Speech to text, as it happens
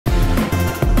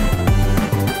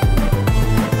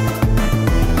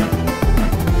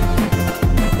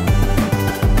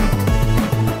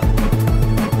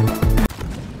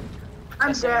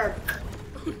dead.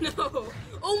 Oh no!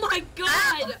 Oh my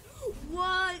god!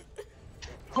 What?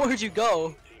 Where'd you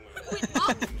go? Wait,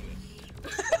 up!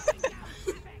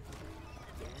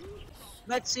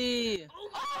 Let's see. Oh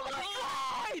my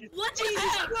god! What the Jesus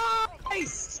heck?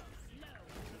 Christ!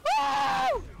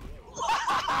 Woo!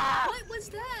 What was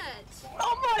that?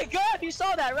 Oh my god, you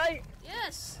saw that, right?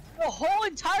 Yes. The whole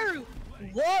entire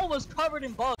wall was covered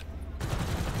in bugs.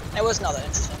 It was not that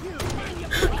interesting.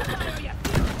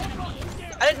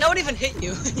 No one even hit you.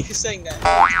 You saying that.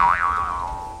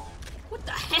 What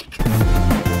the heck?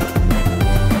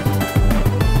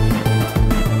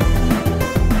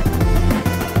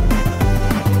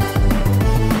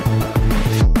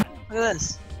 Look at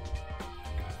this.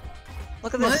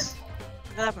 Look at this.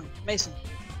 Look what happened. Mason.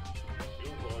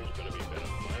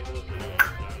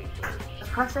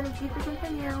 Press any key to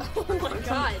continue. Oh my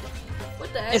god.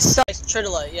 What the heck? It's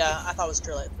Trilite. Yeah, I thought it was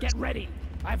Trilite. Get ready.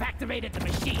 I've activated the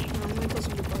machine. I'm gonna kill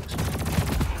some of the bugs.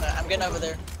 I'm getting over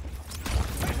there.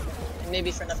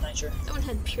 Maybe for enough nitro. That one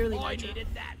had purely I nitro. needed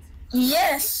that.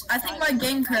 Yes, I think my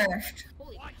game crashed.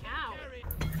 Holy cow.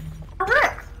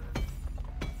 Correct.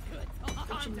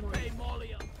 Time to pay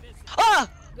Molly a visit. Ah!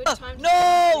 Good time to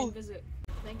No! visit.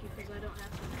 Thank you, because I don't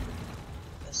have to.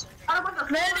 Yes, sir.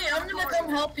 Mandy, I'm gonna come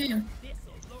help you.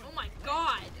 Oh my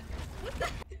god! What the?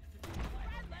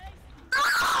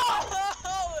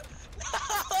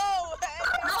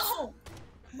 No! No!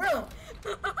 Bro,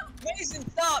 Mason,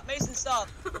 stop! Mason, stop!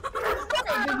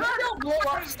 hey, did we don't blow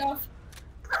up stuff?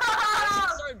 Mason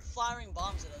started firing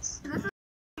bombs at us.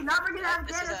 You're not gonna have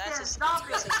This is Afghanistan. Stop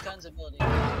his it. gun's ability.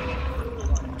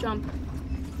 Jump.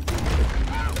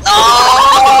 No!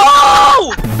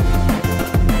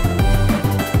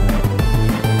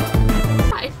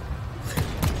 Hi.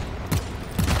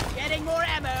 Getting more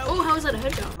ammo. Oh, how is that a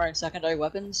headshot? Right, secondary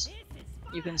weapons.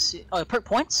 You can see. Oh, perk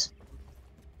points?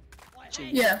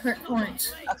 Jeez. Yeah, hurt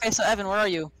points. Okay, so Evan, where are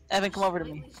you? Evan, come over to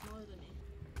me.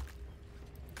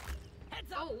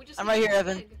 Oh, we just I'm hit right here, another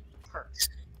Evan. egg. Perks.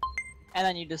 And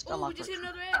then you just Oh, we unlock just perks. hit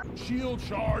another egg. Shield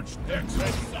charged.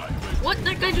 Exercise. What?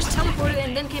 That guy just teleported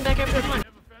and then came back after a time.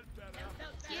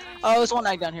 Oh, there's one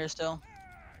egg down here still.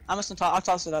 I'm just gonna I'll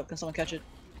toss it up. Can someone catch it?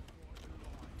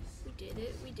 We did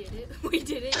it. We did it. We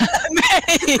did it. Man!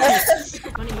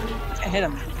 Money, money. Can't hit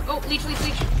him. Oh, leech, leech,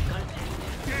 leech. Got it.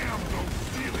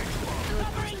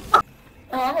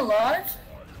 Oh, I'm alive?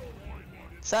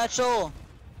 Satchel!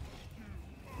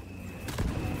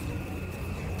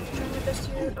 Trying my best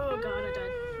here. Oh god, I died.